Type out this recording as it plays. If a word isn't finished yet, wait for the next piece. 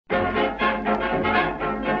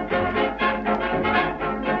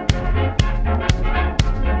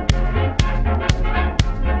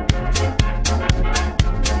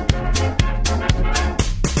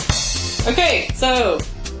So,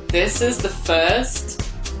 this is the first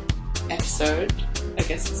episode. I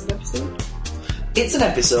guess it's an episode. It's an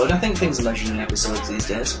episode. I think things are measured in episodes these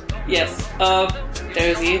days. Yes, of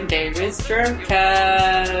Dozy and David's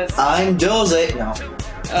Drumcast. I'm Dozy. No.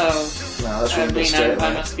 Oh. No, that's really straight I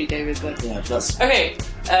away. must be David then. Yeah, that's... Okay,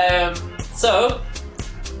 so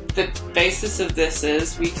the basis of this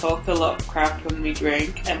is we talk a lot of crap when we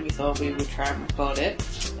drink, and we thought we would try and record it.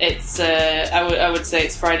 It's I would say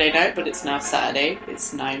it's Friday night, but it's now Saturday.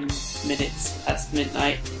 It's 9 minutes past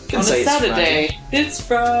midnight on a Saturday. It's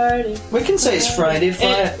Friday. We can say it's Friday.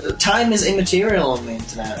 Time is immaterial on the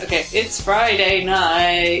internet. Okay, it's Friday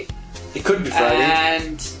night. It could be Friday.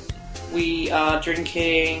 And we are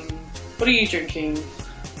drinking... What are you drinking?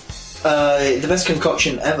 The best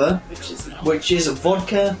concoction ever. Which is not. Which is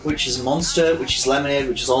vodka, which is Monster, which is lemonade,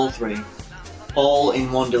 which is all three. All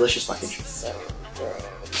in one delicious package. So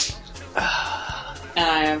gross. And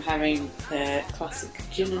I am having the classic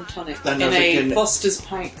gin and tonic in a Foster's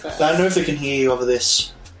pint glass. I don't know if they can hear you over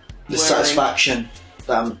this Whirring. satisfaction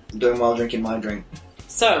that I'm doing while drinking my drink.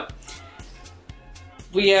 So,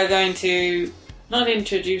 we are going to not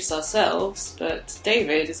introduce ourselves, but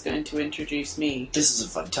David is going to introduce me. This is a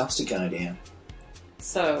fantastic idea.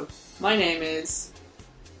 So, my name is...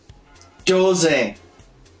 Dozy.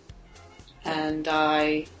 And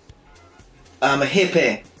I... I'm a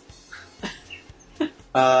hippie.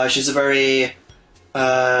 She's a very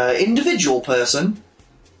individual person.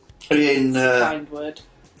 kind word.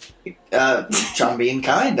 I'm being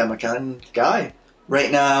kind. I'm a kind guy.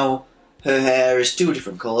 Right now, her hair is two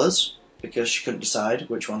different colours because she couldn't decide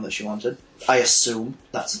which one that she wanted. I assume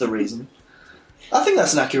that's the reason. I think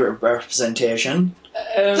that's an accurate representation.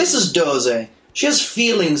 This is Dozy. She has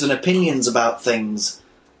feelings and opinions about things,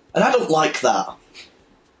 and I don't like that.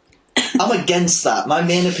 I'm against that. My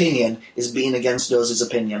main opinion is being against Dozy's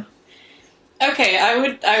opinion. Okay,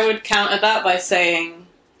 I would counter that by saying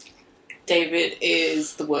David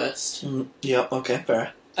is the worst. Yeah, okay,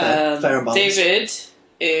 fair. Fair and balanced. David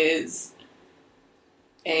is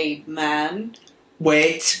a man.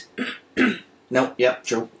 Wait. No, yep,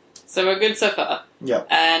 true. So we're good so far. Yep.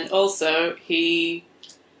 And also, he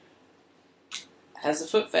has a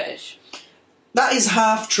foot fetish. That is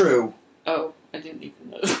half true. Oh, I didn't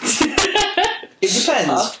even know. It depends.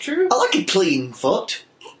 Half true? I like a clean foot.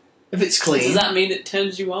 If it's clean. Does that mean it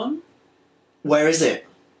turns you on? Where is it?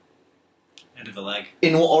 End of a leg.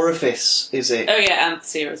 In what orifice is it? Oh yeah,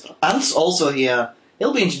 Ant's here as well. Ant's also here.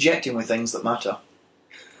 He'll be interjecting with things that matter.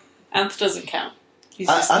 Ant doesn't count. He's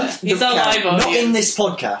just Ant there. He's don't our count. live audience. Not in this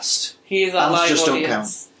podcast. He is our Ants live just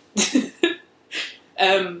audience.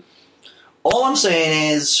 All I'm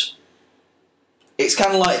saying is, it's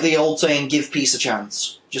kind of like the old saying, give peace a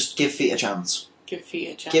chance. Just give feet a chance. Give feet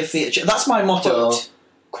a chance. Give feet a chance. That's my motto.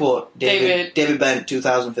 Quote, David Bent,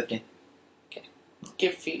 2015. Okay.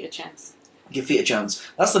 Give feet a chance. Give feet a chance.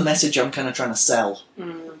 That's the message I'm kind of trying to sell.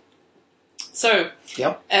 So,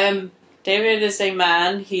 Yep. David is a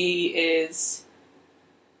man. He is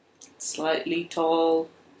slightly tall,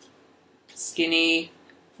 skinny,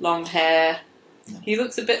 long hair. No. He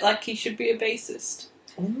looks a bit like he should be a bassist.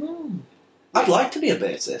 I'd like to be a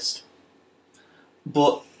bassist.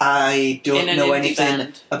 But I don't In an know indie anything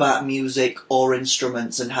band. about music or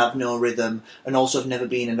instruments and have no rhythm, and also have never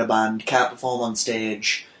been in a band, can't perform on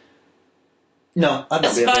stage. No, I'd not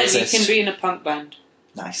That's be a fine. bassist. You can be in a punk band.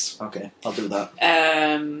 Nice, okay, I'll do that.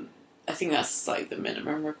 I think that's like the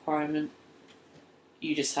minimum requirement.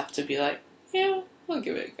 You just have to be like, yeah, I'll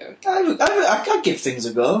give it a go. I give things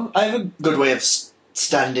a go. I have a good way of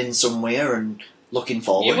standing somewhere and looking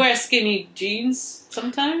forward. You wear skinny jeans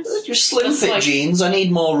sometimes? Just slim That's fit like- jeans. I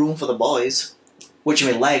need more room for the boys. Which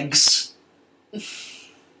are my legs.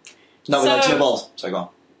 Not my legs, my balls. So go on.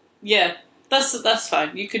 Yeah, that's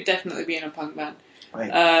fine. You could definitely be in a punk band.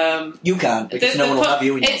 Right. You can't, because no one will have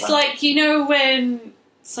you in your It's band. like, you know when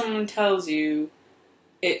someone tells you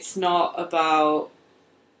it's not about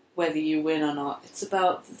whether you win or not, it's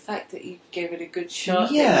about the fact that you gave it a good shot,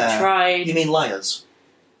 that Yeah. you tried. You mean liars?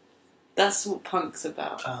 That's what punk's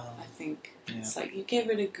about, Oh. I think. Yeah. It's like, you gave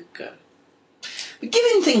it a good go. But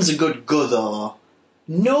giving things a good go, though,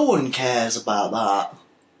 no one cares about that.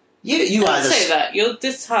 You Don't either... say that. You'll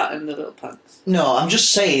dishearten the little punks. No, I'm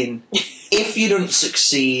just saying, if you don't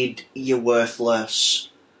succeed, you're worthless.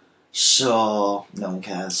 So, no one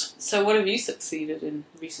cares. So what have you succeeded in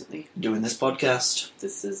recently? Doing this podcast.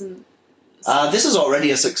 This isn't... This is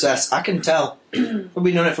already a success, I can tell. We've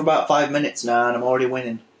been doing it for about 5 minutes now, and I'm already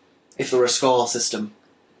winning. If there were a score system.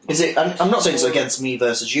 Is it? I'm not saying it's against me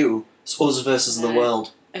versus you. It's us versus the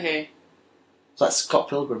world. Okay. So that's Scott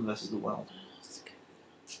Pilgrim versus the world.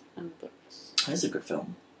 And books. It's a good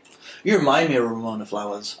film. You remind me of Ramona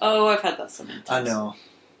Flowers. Oh, I've had that so many times. I know.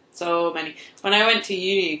 So many. When I went to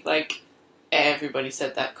uni, like, everybody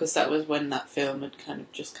said that, because that was when that film had kind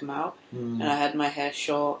of just come out. And I had my hair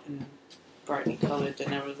short and brightly coloured,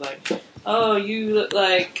 and I was like, oh, you look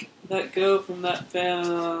like that girl from that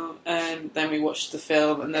film. And then we watched the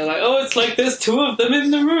film, and they're like, oh, it's like there's two of them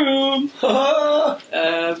in the room.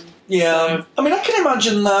 Yeah. So, I mean, I can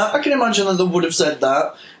imagine that. I can imagine that they would have said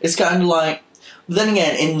that. It's kind of like... Then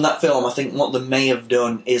again, in that film, I think what they may have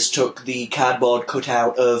done is took the cardboard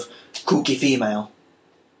cutout of kooky female.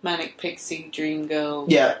 Manic Pixie Dream Girl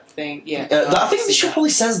thing. Yeah. I think she probably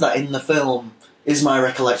says that in the film, is my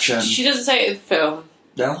recollection. She doesn't say it in the film.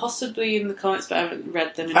 No? Possibly in the comics, but I haven't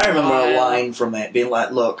read them in I remember a a while. line from it being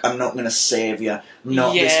like, look, I'm not going to save you. I'm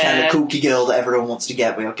not this Yeah. kind of kooky girl that everyone wants to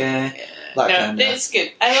get with, okay? Yeah. That No, kind of it's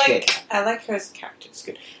good. I like her as a character. It's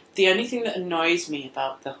good. The only thing that annoys me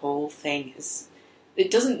about the whole thing is it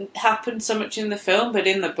doesn't happen so much in the film, but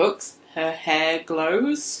in the books, her hair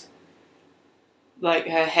glows. Like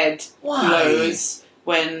her head Why? glows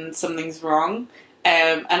when something's wrong.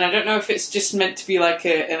 And I don't know if it's just meant to be like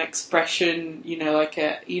an expression, like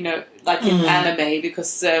in anime,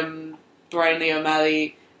 because Brian Lee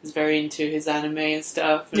O'Malley is very into his anime and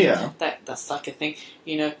stuff. And Yeah. that's like a thing,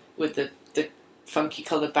 with the funky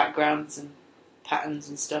coloured backgrounds and patterns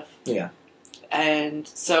and stuff. Yeah. And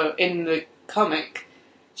so in the comic,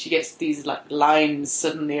 she gets these like lines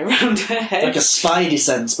suddenly around her head. Like a spidey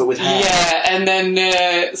sense, but with hair. Yeah, and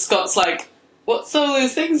then Scott's like, what's all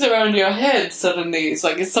those things around your head suddenly? It's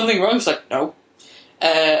like, is something wrong? It's like, no.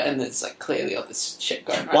 And there's like clearly all this shit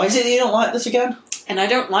going on. Why is it that you don't like this again? And I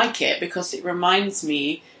don't like it because it reminds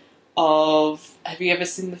me of... Have you ever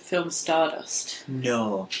seen the film Stardust?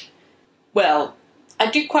 No. Well, I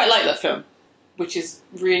do quite like that film, which is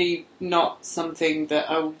really not something that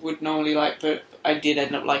I would normally like, but I did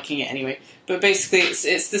end up liking it anyway. But basically,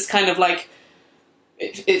 it's this kind of like...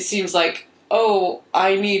 It seems like, oh,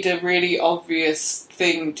 I need a really obvious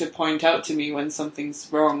thing to point out to me when something's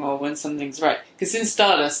wrong or when something's right. Because in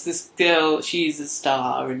Stardust, this girl, she's a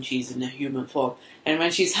star and she's in a human form. And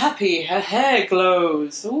when she's happy, her hair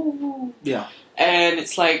glows. Ooh. Yeah. And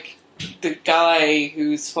it's like the guy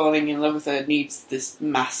who's falling in love with her needs this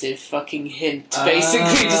massive fucking hint,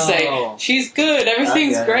 basically, to say, she's good,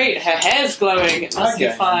 everything's great, her hair's glowing, it must be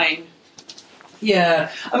fine.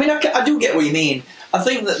 Yeah. I mean, I do get what you mean. I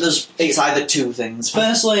think that it's either two things.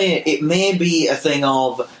 Firstly, it may be a thing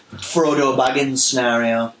of Frodo Baggins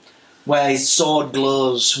scenario, where his sword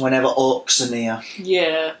glows whenever orcs are near.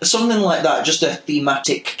 Yeah. Something like that, just a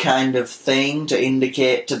thematic kind of thing to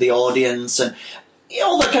indicate to the audience and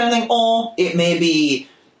all that kind of thing. Or it may be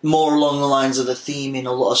more along the lines of the theme in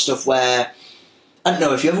a lot of stuff where, I don't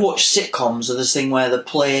know, if you ever watch sitcoms, there's this thing where they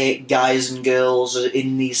play guys and girls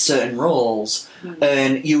in these certain roles,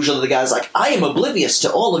 and usually the guy's like, I am oblivious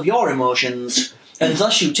to all of your emotions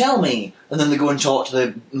unless you tell me. And then they go and talk to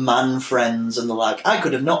the man friends, and they're like, I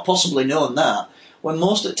could have not possibly known that. When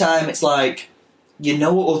most of the time it's like, you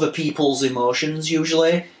know other people's emotions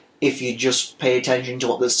usually, if you just pay attention to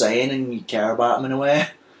what they're saying and you care about them in a way.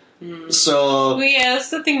 So... Well, yeah,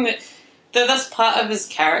 that's the thing that's part of his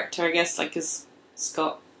character, I guess, like his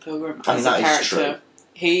Scott Pilgrim as a character.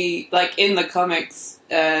 He, like, in the comics,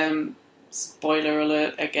 spoiler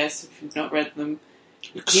alert, I guess, if you've not read them,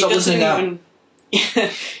 he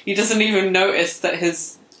doesn't even notice that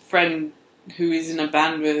his friend who he's in a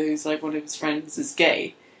band with, who's like one of his friends, is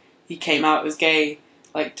gay. He came out as gay,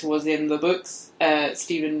 like, towards the end of the books.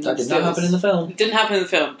 Stephen That did not happen in the film. It didn't happen in the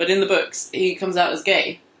film, but in the books, he comes out as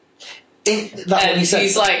gay. That's what he said.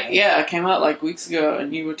 He's like, yeah, I came out like weeks ago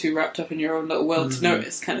and you were too wrapped up in your own little world to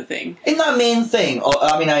notice, kind of thing. In that main thing,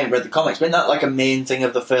 I mean, I haven't read the comics, but in that, like, a main thing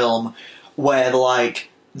of the film where, like,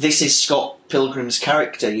 this is Scott Pilgrim's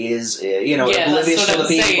character, he is, oblivious to the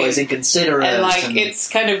people, he's inconsiderate. And, like, it's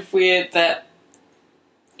kind of weird that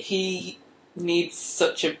he needs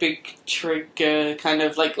such a big trigger, kind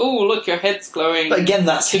of like, oh, look, your head's glowing. But again,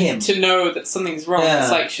 that's him. To know that something's wrong. Yeah.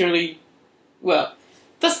 It's like, surely, well...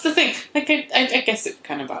 That's the thing. Like, I guess it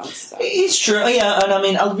kind of balances out. It's true, yeah, and I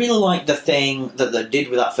mean, I really like the thing that they did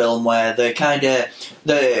with that film where they painted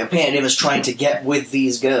him as trying to get with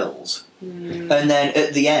these girls. And then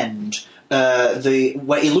at the end,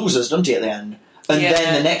 where he loses, doesn't he, at the end? And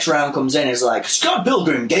then the next round comes in, it's like, Scott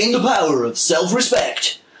Pilgrim gained the power of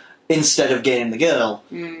self-respect instead of gaining the girl.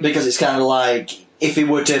 Because it's kind of like, if he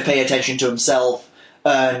were to pay attention to himself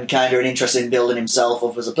and kind of an interest in building himself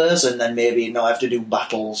up as a person, then maybe not have to do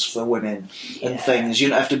battles for women and things. You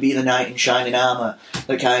don't have to be the knight in shining armour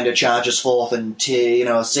that kind of charges forth and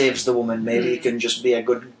saves the woman. Maybe you can just be a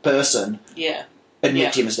good person,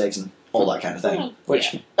 admit to your mistakes and all that kind of thing.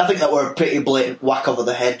 Which I think that were a pretty blatant whack over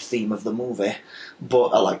the head theme of the movie, but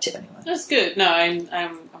I liked it anyway. That's good. No,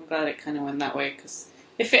 I'm glad it kind of went that way, because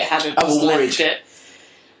if it hadn't I was just worried. left it,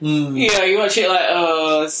 you watch it like,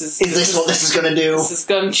 oh, this is what this is going to do? This has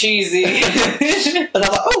gone cheesy. And I'm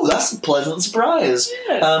like, oh, that's a pleasant surprise.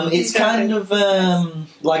 It's kind of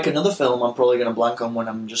like another film I'm probably going to blank on when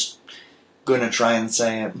I'm just going to try and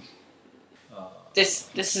say it. This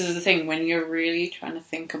is the thing, when you're really trying to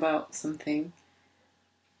think about something,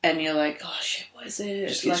 and you're like, oh shit, what is it? It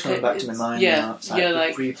just keeps coming back to my mind now. It's you're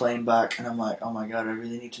like replaying back, and I'm like, oh my god, I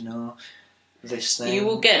really need to know this thing. You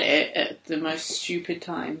will get it at the most stupid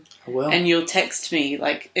time. I will. And you'll text me,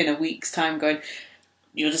 like, in a week's time going,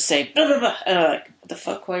 you'll just say, blah, blah, blah. And I'm like, what the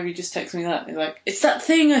fuck, why would you just text me that? And you're like, it's that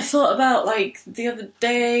thing I thought about, like, the other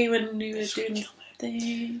day when you were doing the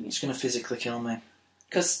thing. It's going to physically kill me.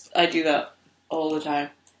 Because I do that all the time.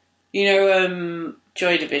 You know,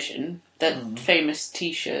 Joy Division, that famous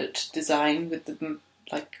T-shirt design with the,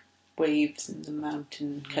 like, waves and the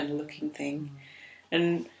mountain kind of looking thing.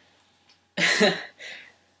 And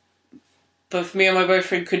both me and my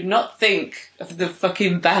boyfriend could not think of the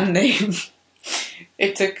fucking band name.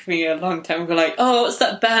 It took me a long time to go like, oh, what's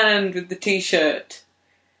that band with the T-shirt?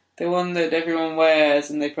 The one that everyone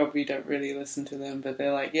wears, and they probably don't really listen to them, but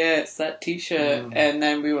they're like, yeah, it's that T-shirt. And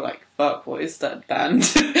then we were like, fuck, what is that band?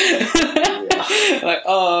 Like,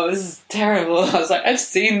 oh, this is terrible. I was like, I've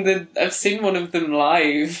seen one of them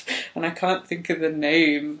live, and I can't think of the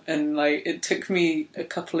name. And like, it took me a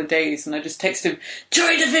couple of days, and I just texted him,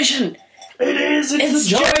 Joy Division! It is! It's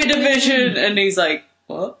Joy Division! And he's like,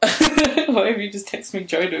 what? Why have you just texted me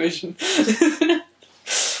Joy Division?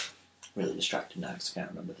 Really distracted now because I can't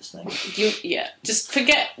remember this thing. Just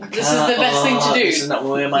forget. This is the best thing to do. This is not the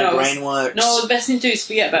way my brain works. No, the best thing to do is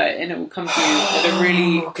forget about it, and it will come to you at a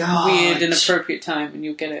really weird and appropriate time, and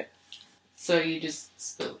you'll get it. So you just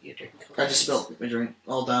spill your drink. I just spilled my drink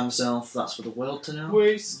all down myself. That's for the world to know.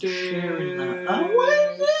 Wasted.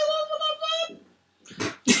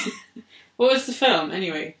 What was the film,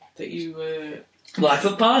 anyway, that you... Life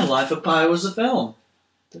of Pi. Life of Pi was the film.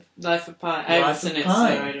 Life of Pi. I haven't seen it, so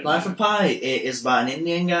I don't know. Life of Pi. It is about an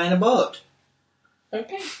Indian guy in a boat.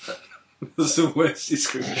 Okay. That's the worst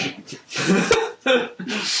description.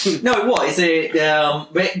 No, what?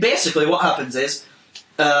 Basically, what happens is,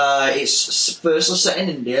 it's firstly set in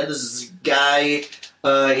India. There's this guy,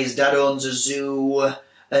 his dad owns a zoo,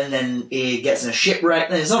 and then he gets in a shipwreck,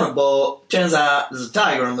 then he's on a boat. Turns out there's a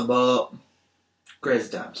tiger on the boat. Crazy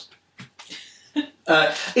times.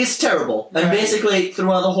 It's terrible. And basically,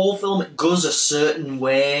 throughout the whole film, it goes a certain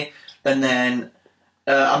way, and then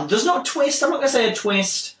there's not a twist. I'm not going to say a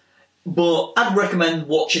twist, but I'd recommend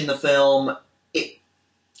watching the film. It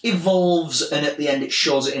evolves, and at the end, it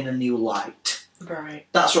shows it in a new light. Right.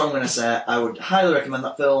 That's what I'm going to say. I would highly recommend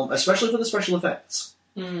that film, especially for the special effects,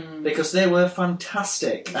 because they were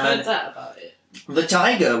fantastic. I've heard that about it. The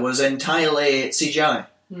tiger was entirely CGI.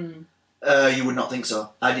 You would not think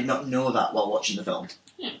so. I did not know that while watching the film.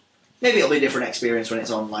 Yeah. Maybe it'll be a different experience when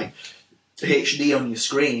it's on like HD on your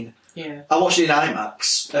screen. Yeah. I watched it in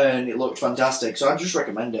IMAX and it looked fantastic, so I'd just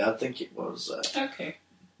recommend it. I think it was okay.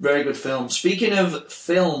 Very good film. Speaking of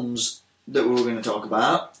films that we were going to talk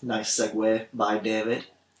about, nice segue by David.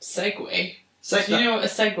 Segue? Do you know what a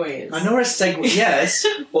segue is? I know what a segue, yes.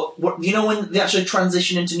 What you know when they actually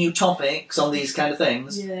transition into new topics on these kind of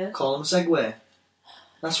things? Yeah. Call them a segue.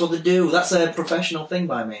 That's what they do. That's a professional thing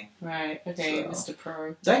by me. Right, okay, So. Mr.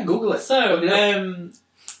 Pro. Then Google it. So,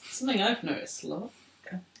 something I've noticed a lot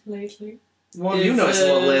lately. What have you noticed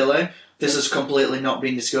a lot lately? This has completely not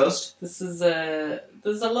been discussed. This is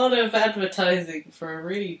there's a lot of advertising for a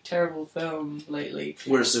really terrible film lately.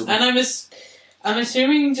 We're assuming. And I'm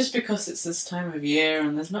assuming just because it's this time of year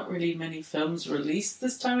and there's not really many films released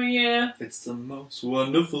this time of year. It's the most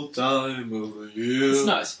wonderful time of the year. It's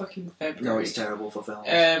not, it's fucking February. No, it's terrible for films.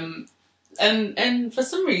 And for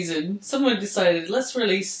some reason, someone decided, let's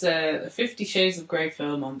release a 50 Shades of Grey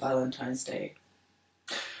film on Valentine's Day.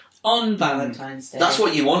 On Valentine's Day. That's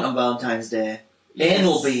what you want on Valentine's Day. Yes.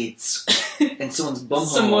 Anal beads in someone's bumhole.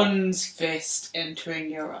 Someone's fist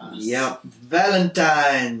entering your ass. Yep.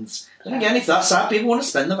 Valentine's. Then again, if that's how people want to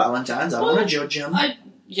spend the Valentine's, I don't want to judge them.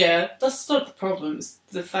 Yeah, that's not the problem. It's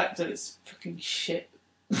the fact that it's fucking shit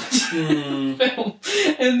Hmm. film.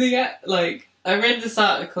 And I read this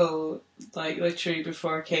article, like, literally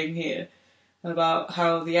before I came here, about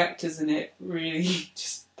how the actors in it really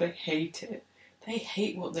they hate it. They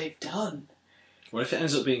hate what they've done. What if it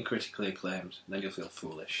ends up being critically acclaimed? Then you'll feel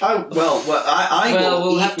foolish. I will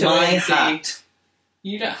we'll eat have to my wait and see. hat.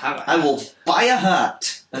 You don't have a hat. I will buy a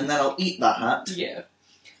hat, and then I'll eat that hat. Yeah.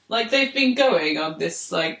 Like, they've been going on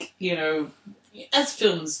this, like, you know, as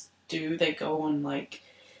films do, they go on, like,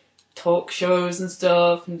 talk shows and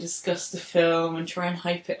stuff and discuss the film and try and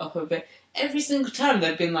hype it up a bit. Every single time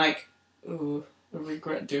they've been like, oh, I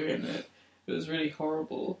regret doing it. It was really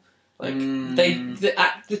horrible. Like,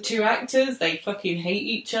 the two actors, they fucking hate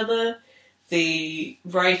each other. The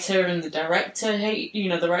writer and the director hate, you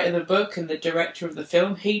know, the writer of the book and the director of the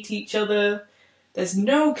film hate each other. There's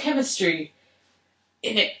no chemistry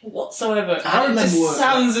in it whatsoever. I And it remember just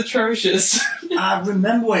sounds atrocious. I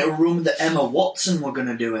remember when it was rumoured that Emma Watson were going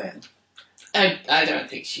to do it. I don't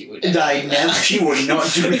think she would. She would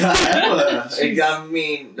not do that ever. I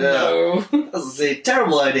mean, No. that's a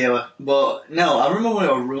terrible idea. But no, I remember when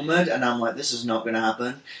it was rumoured, and I'm like, this is not going to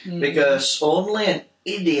happen. Because only an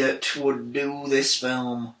idiot would do this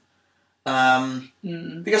film.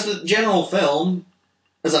 Because the general film,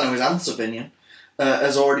 as I know his aunt's opinion,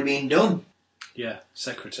 has already been done. Yeah,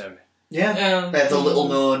 Secretary. Yeah. They have the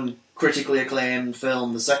little-known, critically acclaimed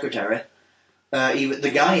film, The Secretary. Even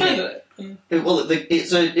the guy in it.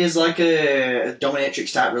 It's like a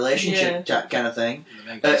dominatrix type relationship type kind of thing.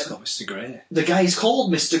 The guy's called Mr. Grey. The guy's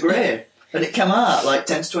called Mr. Grey, and it came out like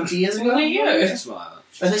 10 to 20 years ago. Well, there you go. Something like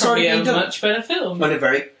that. And it's already been a done. much better film. And a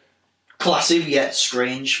very classic yet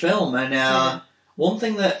strange film. And one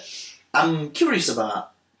thing that I'm curious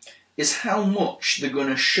about is how much they're going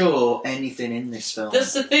to show anything in this film.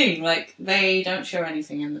 That's the thing, like, they don't show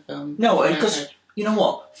anything in the film. No, because, you know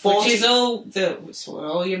what? Which is what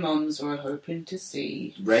all your mums were hoping to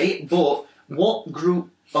see. Right, but what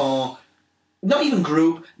group, or not even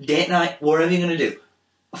group, date night, whatever you're going to do,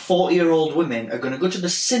 40-year-old women are going to go to the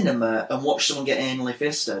cinema and watch someone get anally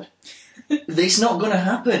fisted. It's not going to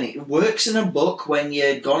happen. It works in a book when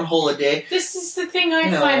you go on holiday. This is the thing I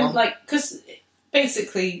find, like, because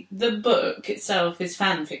basically the book itself is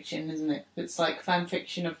fan fiction, isn't it? It's like fan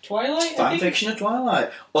fiction of Twilight, Fan fiction of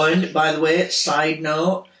Twilight. And, by the way, side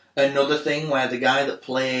note, another thing where the guy that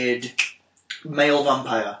played male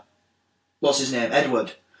vampire, what's his name?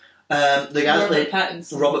 Edward. The guy that played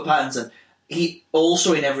Robert Pattinson. He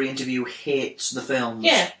also, in every interview, hates the films.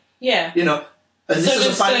 Yeah. You know, and this is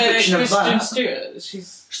a fan fiction of that. Stewart.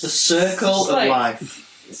 It's the circle of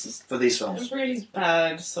life for these films. It's a really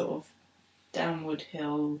bad sort of downward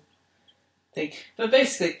hill thing. But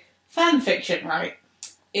basically, fan fiction, right,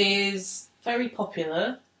 is very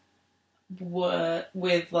popular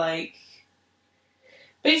with, like,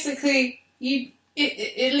 basically,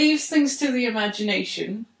 it leaves things to the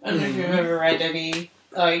imagination. I don't know if you've ever read any.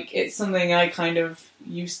 Like, it's something I kind of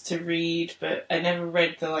used to read, but I never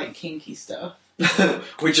read the, like, kinky stuff.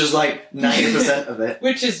 Which is, like, 90% of it.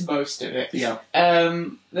 Which is most of it. Yeah.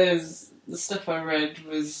 There's... The stuff I read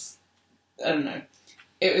was... I don't know.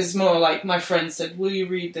 It was more like, my friend said, will you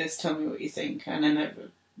read this? Tell me what you think. And I never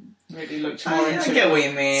really looked more into it. I get what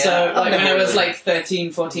you mean. So, like, when I was, like,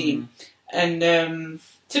 13, 14. And,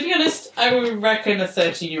 to be honest, I would reckon a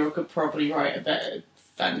 13-year-old could probably write a better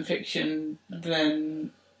fan fiction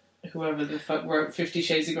than whoever the fuck wrote 50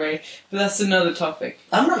 Shades of Grey, but that's another topic.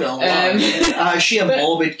 I'm not gonna lie. Sheer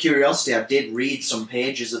morbid curiosity, I did read some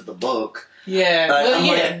pages of the book.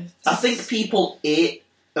 Yeah, I think people ate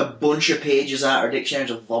a bunch of pages out of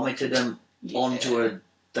dictionaries and vomited them onto a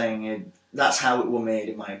thing. That's how it were made,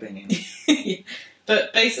 in my opinion.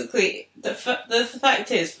 But basically, the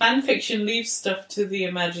fact is, fan fiction leaves stuff to the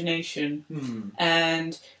imagination,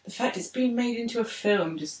 and the fact it's being made into a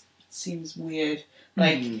film just seems weird.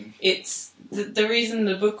 Like, it's the reason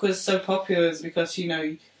the book was so popular is because, you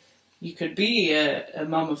know, you could be a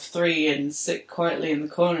mum of 3 and sit quietly in the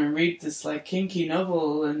corner and read this, like, kinky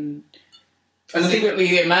novel and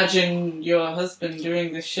secretly imagine your husband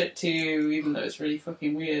doing this shit to you, even though it's really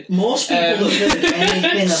fucking weird. Most people that have heard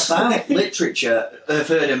anything about literature have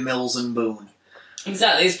heard of Mills and Boon.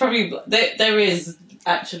 Exactly. It's probably... There is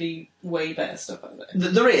actually way better stuff out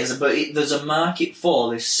there. There is, but there's a market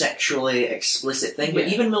for this sexually explicit thing. But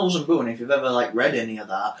even Mills and Boon, if you've ever, like, read any of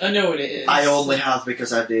that... I know what it is. I only have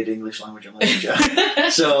because I did English language and literature.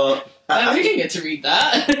 So... we didn't get to read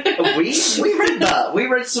that. we read that. We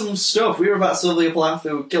read some stuff. We were about Sylvia Plath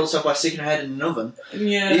who killed herself by sticking her head in an oven.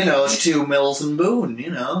 Yeah. You know, to Mills and Boon, you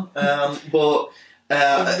know. But...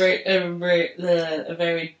 a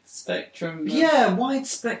varied spectrum of wide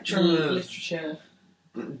spectrum of... literature.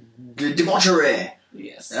 Debauchery.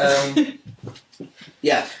 Yes.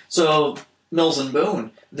 Yeah, so Knowles and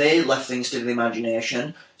Boone, they left things to the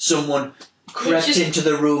imagination. Someone crept into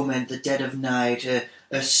the room in the dead of night.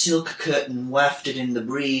 A silk curtain wafted in the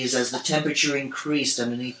breeze as the temperature increased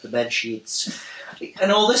underneath the bed sheets.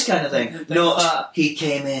 And all this kind of thing. Not, he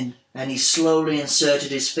came in and he slowly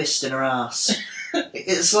inserted his fist in her ass.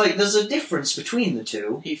 It's like there's a difference between the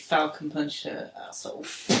two. He falcon punched her asshole.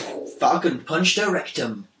 Falcon punched her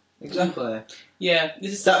rectum. Exactly. Yeah.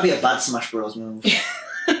 That'd be a bad Smash Bros move.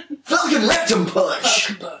 Falcon rectum punch!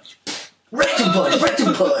 Falcon punch. Rectum punch!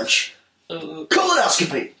 Rectum punch!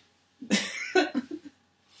 Colonoscopy!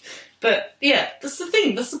 But, yeah, that's the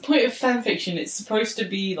thing. That's the point of fanfiction. It's supposed to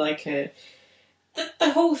be like a...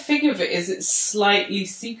 The whole thing of it is it's slightly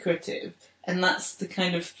secretive. And that's the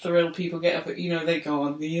kind of thrill people get of it. You know, they go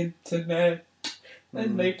on the internet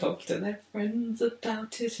and they talk to their friends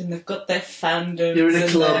about it, and they've got their fandoms. You're in a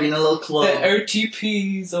club, in a little club. Their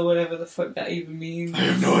OTPs, or whatever the fuck that even means. I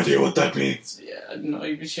have no idea what that means. Yeah, I'm not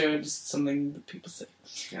even sure, just something that people say.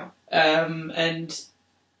 Yeah. And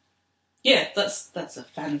yeah, that's a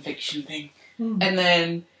fan fiction thing. And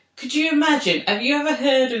then, could you imagine, have you ever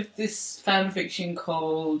heard of this fan fiction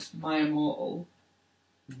called My Immortal?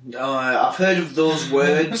 No, I've heard of those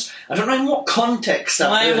words. I don't know in what context I've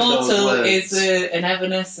My heard of those Immortal words. is an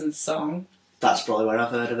Evanescence song. That's probably where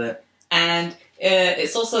I've heard of it. And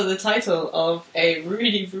it's also the title of a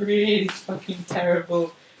really, really fucking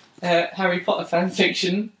terrible Harry Potter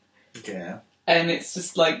fanfiction. Okay. And it's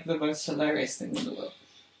just like the most hilarious thing in the world.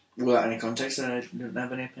 Without any context, I don't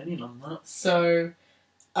have any opinion on that. So,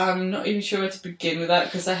 I'm not even sure where to begin with that,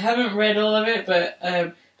 because I haven't read all of it,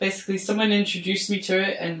 but basically someone introduced me to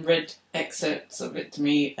it and read excerpts of it to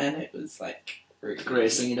me, and it was like... really, The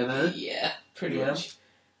greatest thing you'd ever heard? Yeah, pretty much.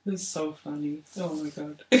 It was so funny. Oh my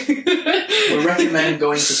god. We recommend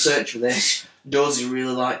going to search for this. Dozy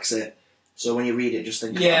really likes it, so when you read it, just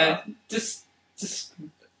think about that. just...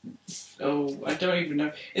 Oh, I don't even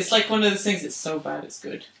know. It's like one of those things, it's so bad it's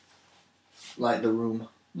good. Like The Room.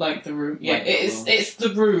 Like The Room. Yeah, Like The Room. it's The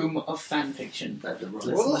Room of fanfiction. Like The Room.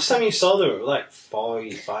 When was the last time you saw The Room? Like 5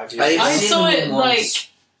 years I seen saw The it Room like once.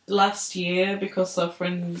 last year because our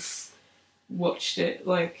friends watched it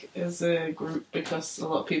like as a group because a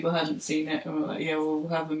lot of people hadn't seen it, and we're like, yeah, we'll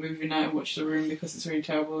have a movie night and watch The Room because it's really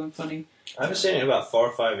terrible and funny. I haven't seen it in about 4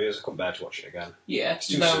 or 5 years. I couldn't bear to watch it again. Yeah, It's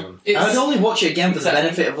too soon. I would only watch it again for Exactly. the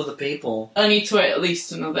benefit of other people. I need to wait at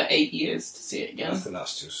least another 8 years to see it I again. think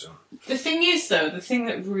that's too soon. The thing is, though, the thing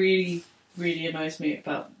that really, really annoys me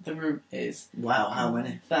about The Room is Wow, how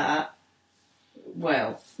many? that,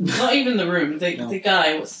 well, not even The Room, No. the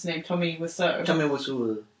guy, what's his name, Tommy Wiseau. Tell me what's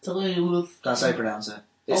Tommy Wiseau. That's how you pronounce it.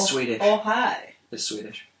 It's Swedish. Oh, hi. It's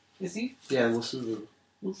Swedish. Is he? Yeah, what's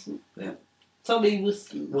Yeah. Tommy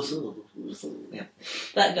Wiseau. Yeah.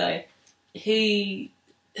 That guy, he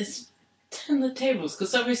is turned the tables,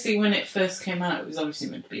 because obviously when it first came out, it was obviously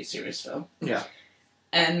meant to be a serious film. Yeah.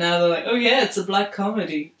 And now they're like, oh yeah, it's a black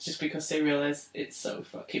comedy, just because they realise it's so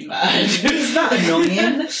fucking bad. Is that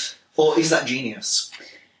annoying? Or is that genius?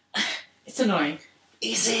 It's annoying.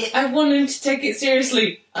 Is it? I want them to take it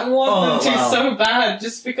seriously. I want them to wow. so bad,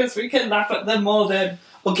 just because we can laugh at them more than...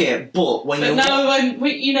 Okay, but when But you... now, when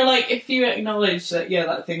we, you know, like, if you acknowledge that, yeah,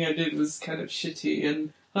 that thing I did was kind of shitty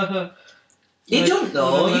and... You don't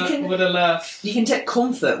know. What a laugh. You can take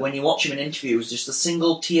comfort when you watch him in interviews, just a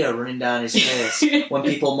single tear running down his face when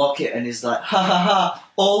people mock it and he's like, ha ha ha,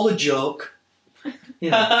 all a joke.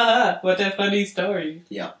 You know, What a funny story.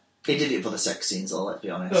 he did it for the sex scenes, though, let's be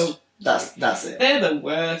honest. Oh, That's it. they're the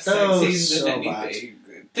worst sex Oh, scenes so in anything.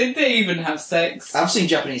 Did they even have sex? I've seen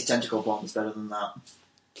Japanese tentacle bombs better than that.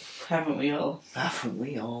 Haven't we all? Haven't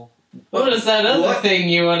we all? What was that other What? thing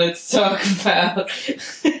you wanted to talk about?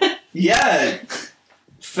 Yeah!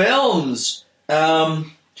 Films!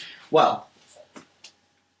 Well,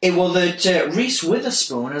 it was that Reese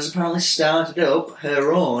Witherspoon has apparently started up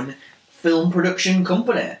her own film production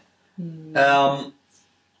company. I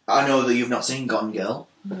know that you've not seen Gone Girl,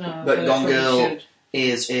 No, but I Gone probably Girl should.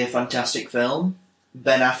 is a fantastic film.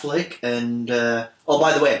 Ben Affleck and... oh,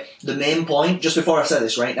 by the way, the main point, just before I say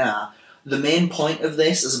this right now, the main point of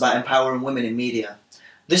this is about empowering women in media.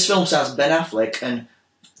 This film stars Ben Affleck and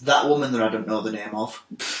that woman that I don't know the name of.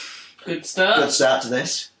 Good start. Good start to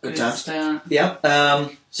this. Good times. start. Yeah.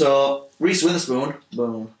 So, Reese Witherspoon,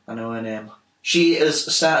 boom, I know her name. She has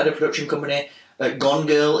started a production company. Gone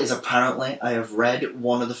Girl is apparently, I have read,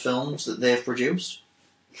 one of the films that they've produced.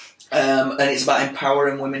 And it's about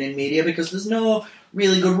empowering women in media because there's no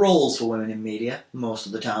really good roles for women in media most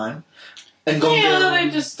of the time. And Gone Yeah, Girl... they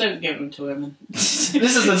just don't give them to women. This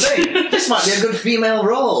is the thing. This might be a good female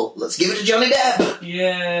role. Let's give it to Johnny Depp.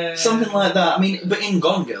 Yeah. Something like that. I mean, but in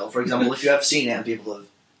Gone Girl, for example, if you have seen it, and people have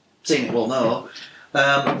seen it will know,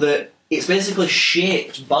 that it's basically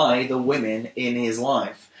shaped by the women in his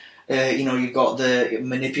life. You've got the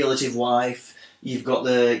manipulative wife, you've got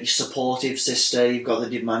the supportive sister, you've got the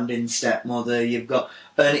demanding stepmother,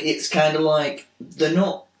 and it's kind of like, they're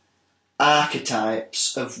not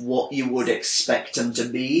archetypes of what you would expect them to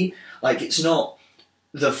be. Like, it's not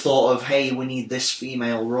the thought of, hey, we need this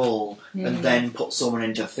female role, and then put someone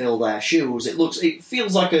in to fill their shoes. It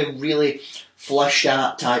feels like a really fleshed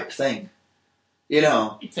out type thing. You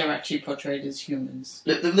know? If they're actually portrayed as humans.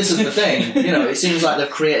 This is the thing. It seems like they've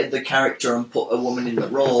created the character and put a woman in the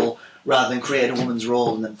role, rather than create a woman's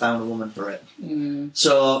role and then found a woman for it.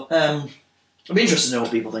 So, I'd be interested to know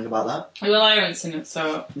what people think about that. Well, I haven't seen it,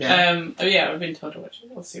 so... Yeah. I've been told to watch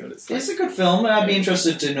it. I'll see what it's like. It's a good film, and I'd be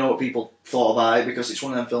interested to know what people thought about it, because it's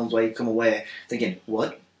one of them films where you come away thinking,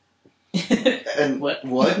 what? And What?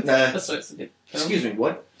 What? That's why it's a good film. Excuse me,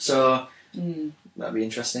 what? So, that'd be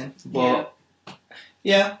interesting. But,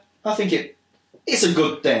 yeah, I think it's a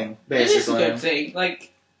good thing, basically. It is a good thing.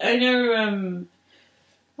 Like, I know,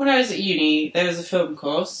 when I was at uni, there was a film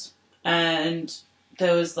course, and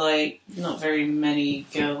there was, like, not very many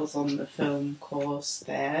girls on the film course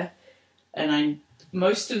there, and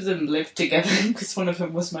most of them lived together, because one of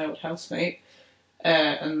them was my old housemate,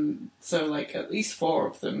 and so, like, at least 4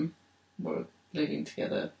 of them were living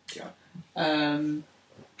together. Yeah. And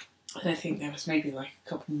I think there was maybe, like, a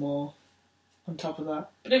couple more on top of that.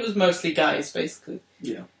 But it was mostly guys, basically.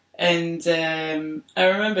 Yeah. And I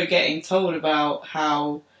remember getting told about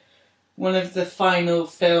how one of the final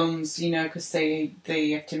films, because they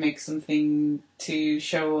have to make something to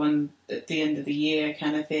show on at the end of the year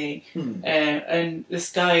kind of thing. And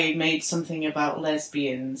this guy made something about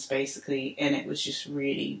lesbians, basically, and it was just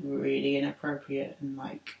really, really inappropriate and,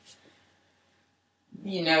 like...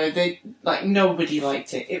 nobody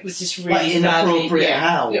liked it. It was just really like inappropriate. Badly,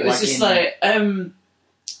 how? It was just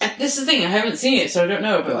this is the thing. I haven't seen it, so I don't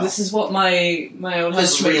know. But this is what my old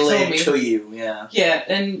husband told me. To you, yeah. Yeah,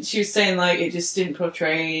 and she was saying like it just didn't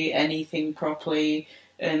portray anything properly,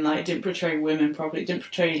 and like it didn't portray women properly. It didn't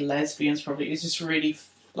portray lesbians properly. It was just really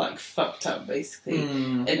like fucked up, basically.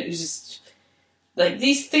 And it was just. Like,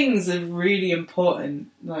 these things are really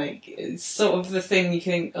important. Like, it's sort of the thing you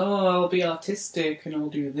think, oh, I'll be artistic, and I'll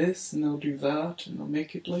do this, and I'll do that, and I'll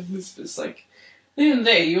make it like this. But it's like, at the end of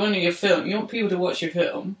the day, you want your film, you want people to watch your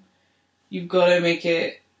film, you've got to make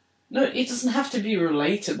it... No, it doesn't have to be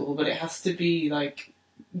relatable, but it has to be, like,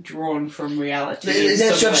 drawn from reality. It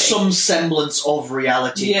has to have some semblance of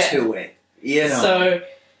reality to it. So,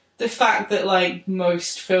 the fact that, like,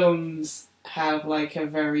 most films have, like, a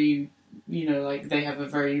very... they have a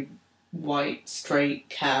very white, straight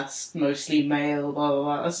cast, mostly male, blah, blah,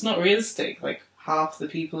 blah. That's not realistic. Like, half the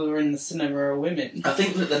people who are in the cinema are women. I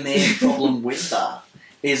think that the main problem with that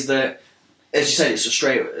is that, as you said, it's a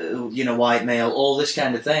straight, white male, all this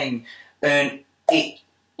kind of thing, and it...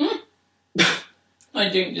 My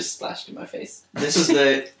drink just splashed in my face. This is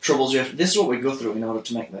the troubles this is what we go through in order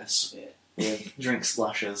to make this. With drink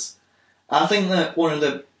splashes. I think that one of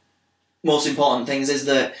the most important things is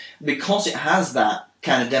that because it has that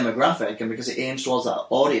kind of demographic and because it aims towards that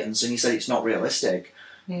audience, and you said it's not realistic,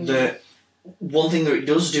 the one thing that it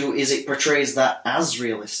does do is it portrays that as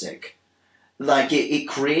realistic. Like, it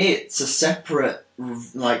creates a separate,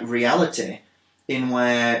 like, reality in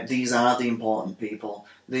where these are the important people,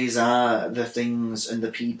 these are the things and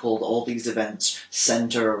the people that all these events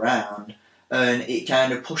centre around, and it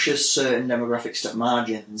kind of pushes certain demographics to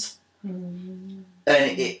margins. And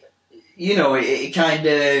it kind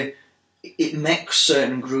of... It makes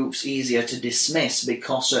certain groups easier to dismiss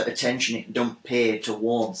because of attention it don't pay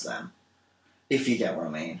towards them. If you get what I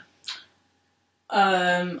mean.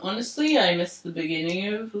 Honestly, I missed the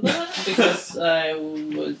beginning of that because I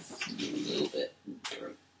was a little bit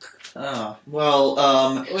drunk. Oh, well,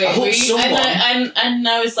 Wait, I hope someone... And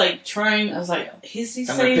I was like trying, I was like, is he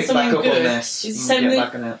I'm going saying to pick back something up good? on this Is he and saying get something...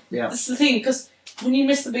 back on it. Yeah. That's the thing, because when you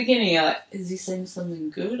miss the beginning, you're like, is he saying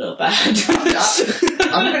something good or bad?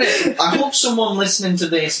 I hope someone listening to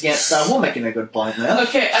this gets that. We're making a good point there.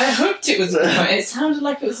 Okay, I hoped it was a good point. It sounded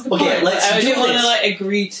like it was a good point. Let's I do didn't want this. to like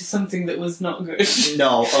agree to something that was not good.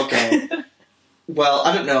 No, okay. Well,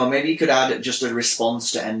 I don't know. Maybe you could add just a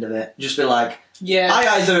response to end of it. Just be like, Yeah.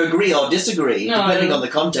 I either agree or disagree, No, depending on the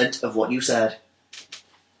content of what you said.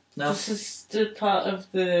 No? This is the part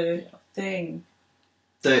of the thing.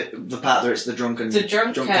 The part where it's the drunken... The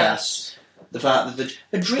drunk cast. cast. The fact that a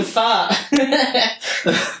The drink. fart.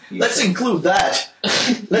 Let's include that.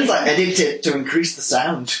 Let's edit it to increase the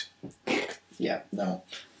sound. Yeah, no,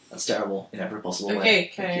 that's terrible in every possible way.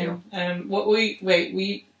 Okay, Thank you. what we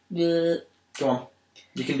Go on,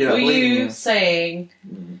 you can do it. were I believe in you you. saying?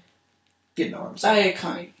 You know what I'm saying. I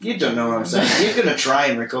can't. You don't know what I'm saying. You're gonna try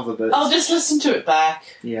and recover, but I'll just listen to it back.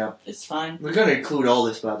 yeah, It's fine. we're gonna include all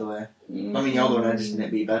this, by the way. I mean, you're the one editing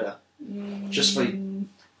it. Be better. Just for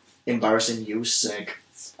embarrassing you's sake,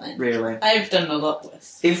 It's fine. really. I've done a lot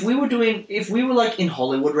worse. If we were like in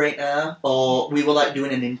Hollywood right now, or we were like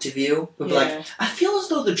doing an interview, we'd be like, I feel as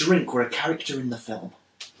though the drink were a character in the film.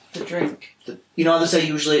 The drink. You know how they say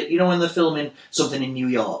usually, when they're filming something in New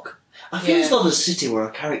York, I feel as though the city were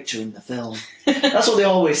a character in the film. That's what they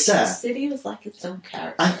always The say. city was like its own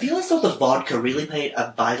character. I feel as though the vodka really played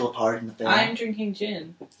a vital part in the film. I'm drinking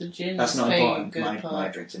gin. The gin That's is not playing a important. good My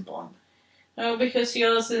part. drink's important. No, because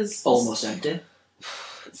yours is Almost empty.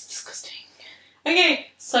 It's disgusting. Okay,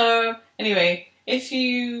 so anyway, if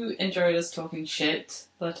you enjoyed us talking shit,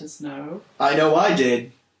 let us know. I know I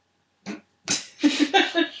did.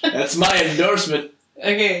 That's my endorsement.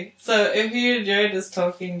 Okay, so if you enjoyed us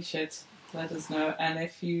talking shit, let us know. And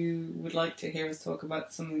if you would like to hear us talk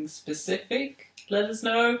about something specific, let us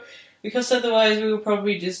know. Because otherwise we will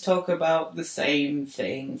probably just talk about the same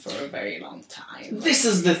thing for a very long time. This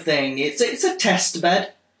is the thing. It's a test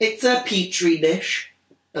bed. It's a petri dish,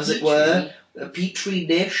 as it were. A petri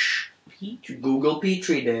dish. Petri. Google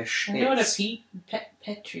petri dish. I know what It's-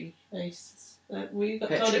 petri is. We thought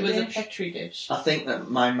Petri it was a dish? petri dish. I think that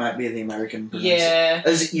mine might be the American pronunciation. Yeah.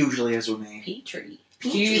 As it usually is with me. Petri. Do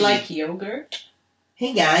Petri. you like yogurt?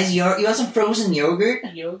 Hey guys, you want some frozen yogurt?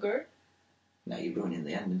 Yogurt? No, you're ruining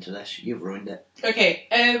the ending to this. You've ruined it.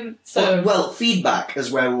 Okay, so... Well, feedback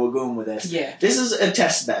is where we're going with this. Yeah. This is a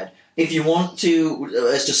test bed. If you want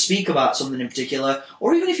us to speak about something in particular,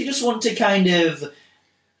 or even if you just want to kind of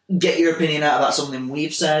get your opinion out about something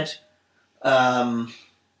we've said,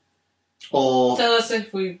 or Tell us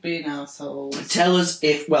if we've been assholes. tell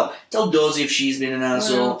Dozy if she's been an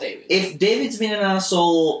asshole. Well, David. If David's been an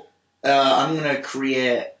asshole, I'm going to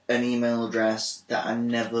create an email address that I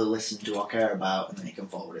never listen to or care about, and then you can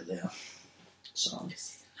forward it there. So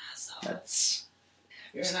He's an asshole.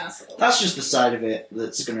 You're an asshole. that's just the side of it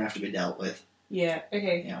that's going to have to be dealt with. Yeah,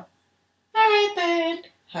 okay. Yeah. Alright then.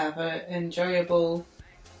 Have an enjoyable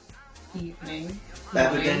evening.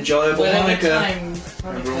 Have an morning, enjoyable whatever Hanukkah,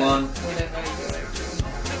 time, everyone. Whatever you're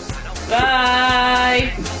doing.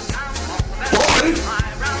 Bye! Bye.